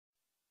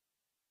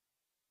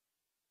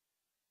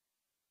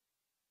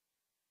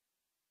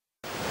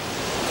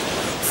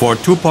For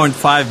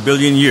 2.5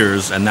 billion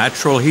years, a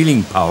natural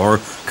healing power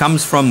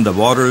comes from the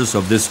waters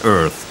of this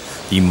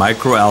earth, the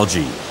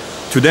microalgae.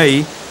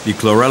 Today, the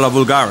Chlorella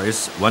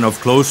vulgaris, one of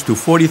close to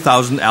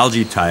 40,000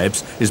 algae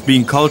types, is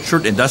being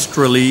cultured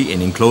industrially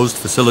in enclosed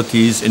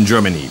facilities in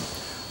Germany.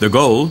 The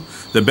goal?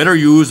 The better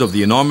use of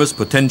the enormous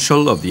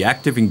potential of the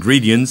active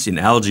ingredients in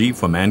algae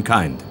for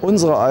mankind.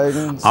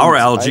 Our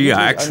algae are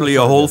actually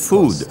a whole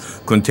food,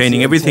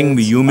 containing everything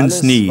we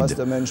humans need,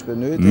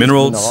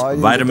 minerals,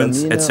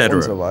 vitamins,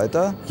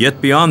 etc.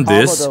 Yet beyond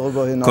this,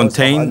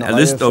 contain a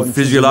list of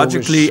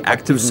physiologically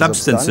active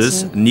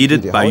substances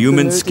needed by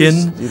human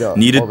skin,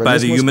 needed by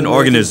the human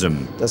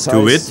organism.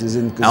 To wit,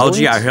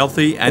 algae are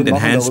healthy and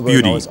enhance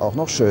beauty.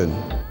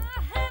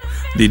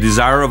 The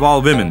desire of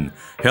all women,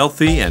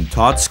 healthy and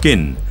taut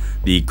skin.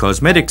 The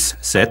cosmetics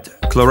set,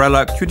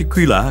 Chlorella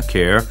Cuticula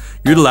Care,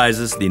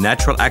 utilizes the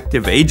natural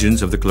active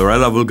agents of the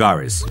Chlorella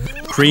vulgaris.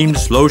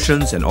 Creams,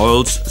 lotions, and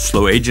oils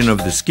slow aging of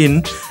the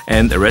skin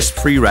and arrest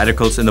free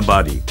radicals in the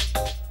body.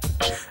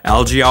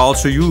 Algae are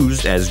also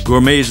used as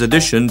gourmet's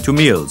addition to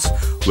meals,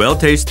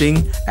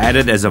 well-tasting,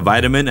 added as a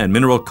vitamin and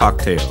mineral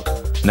cocktail,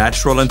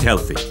 natural and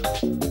healthy.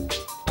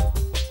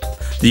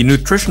 The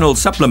nutritional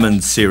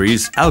supplement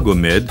series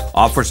Algomed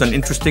offers an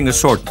interesting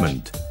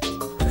assortment.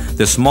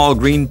 The small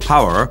green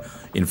powder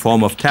in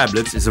form of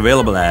tablets is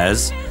available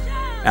as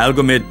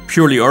Algomed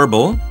Purely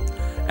Herbal,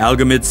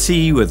 Algomed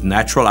C with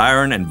natural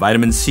iron and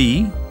vitamin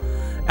C,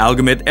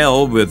 Algomed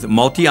L with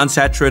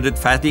multi-unsaturated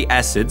fatty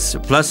acids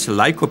plus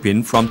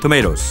lycopene from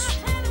tomatoes.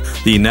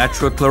 The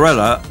natural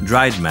Chlorella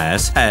dried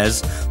mass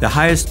has the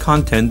highest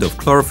content of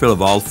chlorophyll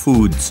of all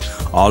foods,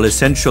 all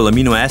essential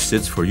amino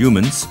acids for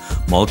humans,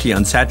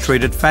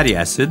 multi-unsaturated fatty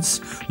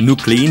acids,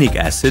 nucleic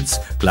acids,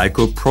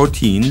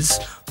 glycoproteins,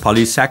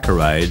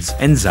 polysaccharides,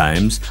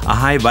 enzymes, a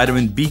high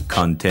vitamin B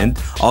content,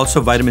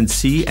 also vitamin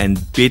C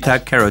and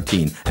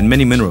beta-carotene, and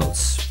many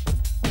minerals.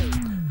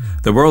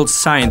 The world's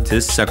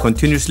scientists are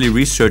continuously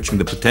researching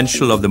the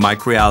potential of the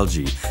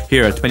microalgae,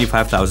 here at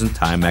 25,000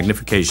 times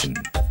magnification.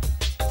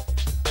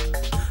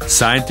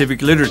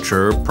 Scientific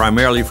literature,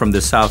 primarily from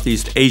the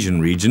Southeast Asian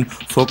region,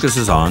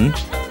 focuses on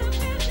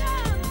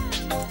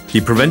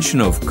the prevention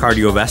of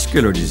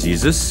cardiovascular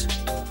diseases,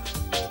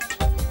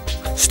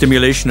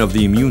 stimulation of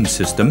the immune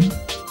system,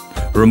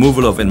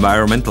 removal of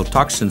environmental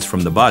toxins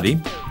from the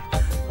body,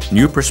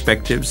 new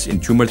perspectives in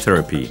tumor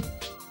therapy.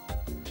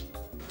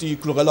 The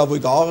Chlorella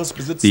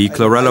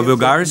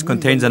vulgaris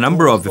contains a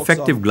number of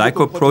effective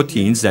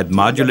glycoproteins that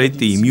modulate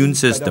the immune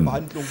system,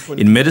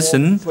 in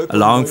medicine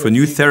allowing for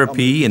new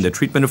therapy in the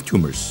treatment of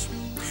tumors.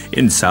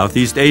 In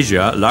Southeast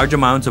Asia, large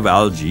amounts of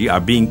algae are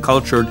being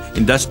cultured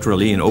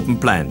industrially in open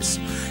plants.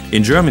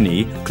 In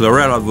Germany,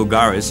 Chlorella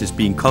vulgaris is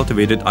being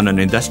cultivated on an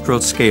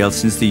industrial scale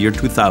since the year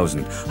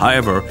 2000,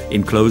 however,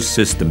 in closed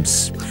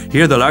systems.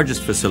 Here, the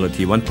largest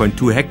facility,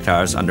 1.2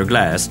 hectares under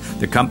glass,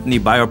 the company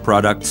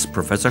Bioproducts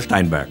Professor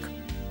Steinberg.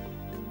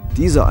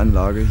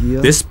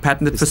 This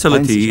patented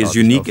facility is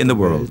unique in the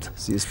world.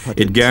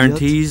 It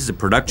guarantees the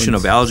production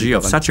of algae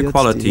of such a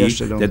quality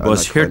that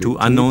was hitherto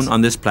unknown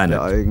on this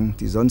planet.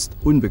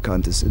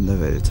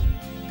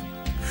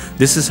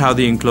 This is how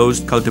the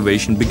enclosed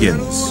cultivation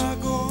begins.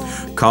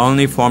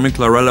 Colony-forming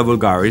Chlorella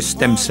vulgaris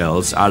stem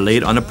cells are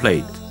laid on a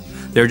plate.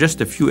 There are just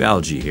a few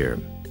algae here.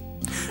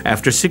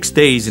 After 6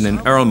 days in an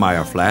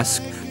Erlenmeyer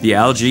flask, the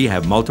algae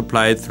have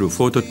multiplied through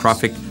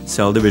phototrophic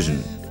cell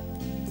division.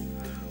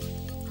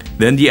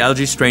 Then the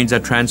algae strains are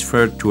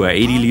transferred to a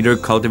 80-liter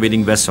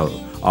cultivating vessel,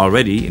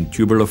 already in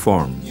tubular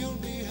form.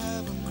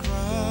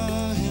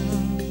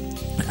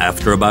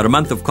 After about a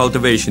month of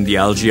cultivation, the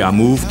algae are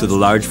moved to the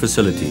large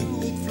facility.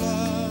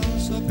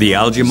 The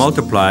algae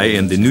multiply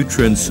in the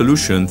nutrient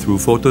solution through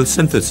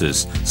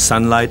photosynthesis,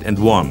 sunlight and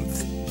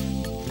warmth.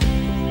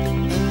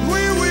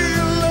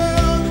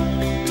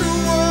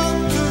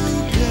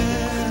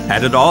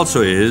 Added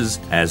also is,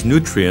 as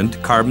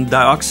nutrient, carbon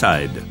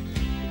dioxide.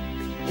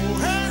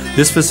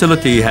 This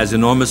facility has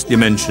enormous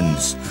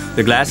dimensions.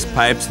 The glass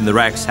pipes in the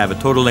racks have a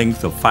total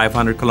length of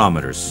 500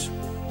 kilometers.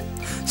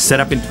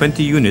 Set up in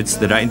 20 units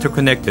that are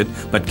interconnected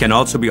but can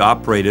also be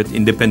operated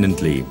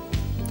independently.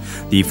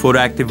 The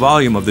photoactive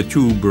volume of the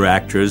tube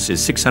reactors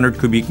is 600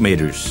 cubic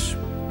meters.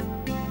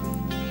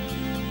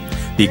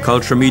 The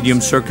culture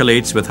medium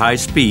circulates with high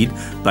speed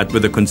but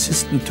with a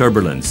consistent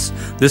turbulence.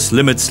 This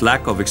limits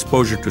lack of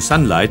exposure to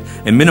sunlight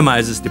and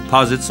minimizes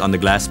deposits on the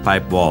glass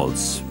pipe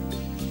walls.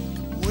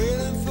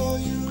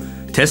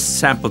 Test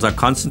samples are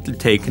constantly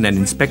taken and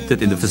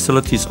inspected in the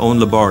facility's own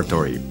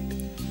laboratory.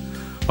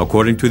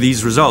 According to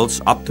these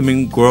results,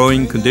 optimum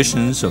growing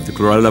conditions of the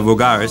Chlorella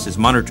vulgaris is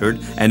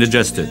monitored and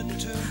adjusted,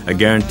 a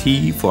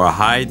guarantee for a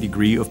high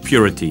degree of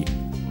purity.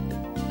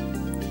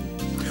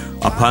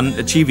 Upon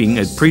achieving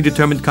a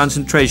predetermined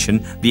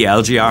concentration, the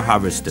algae are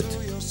harvested.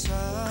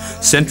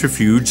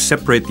 Centrifuges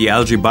separate the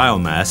algae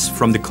biomass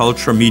from the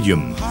culture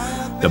medium.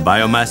 The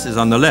biomass is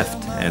on the left,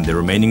 and the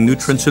remaining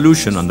nutrient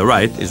solution on the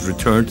right is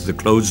returned to the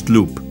closed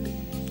loop.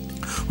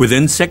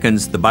 Within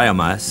seconds, the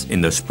biomass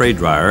in the spray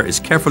dryer is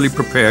carefully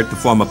prepared to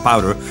form a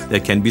powder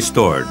that can be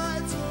stored.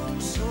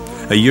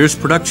 A year's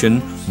production,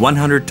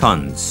 100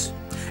 tons,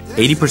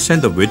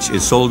 80% of which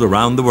is sold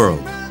around the world.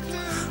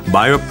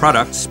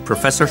 Bioproducts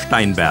Professor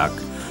Steinberg,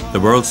 the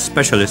world's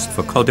specialist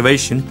for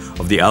cultivation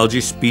of the algae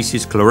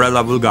species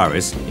Chlorella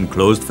vulgaris in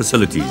closed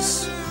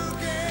facilities.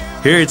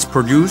 Here it's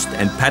produced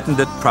and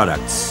patented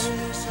products.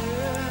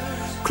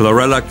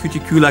 Chlorella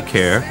Cuticular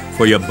Care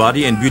for your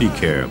body and beauty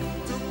care.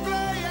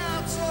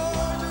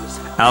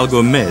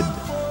 Algomed,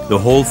 the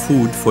whole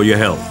food for your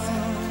health.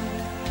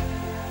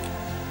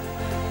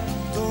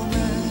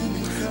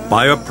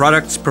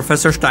 Bioproducts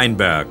Professor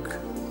Steinberg.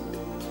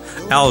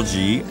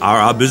 Algae are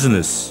our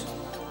business.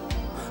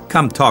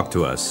 Come talk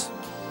to us.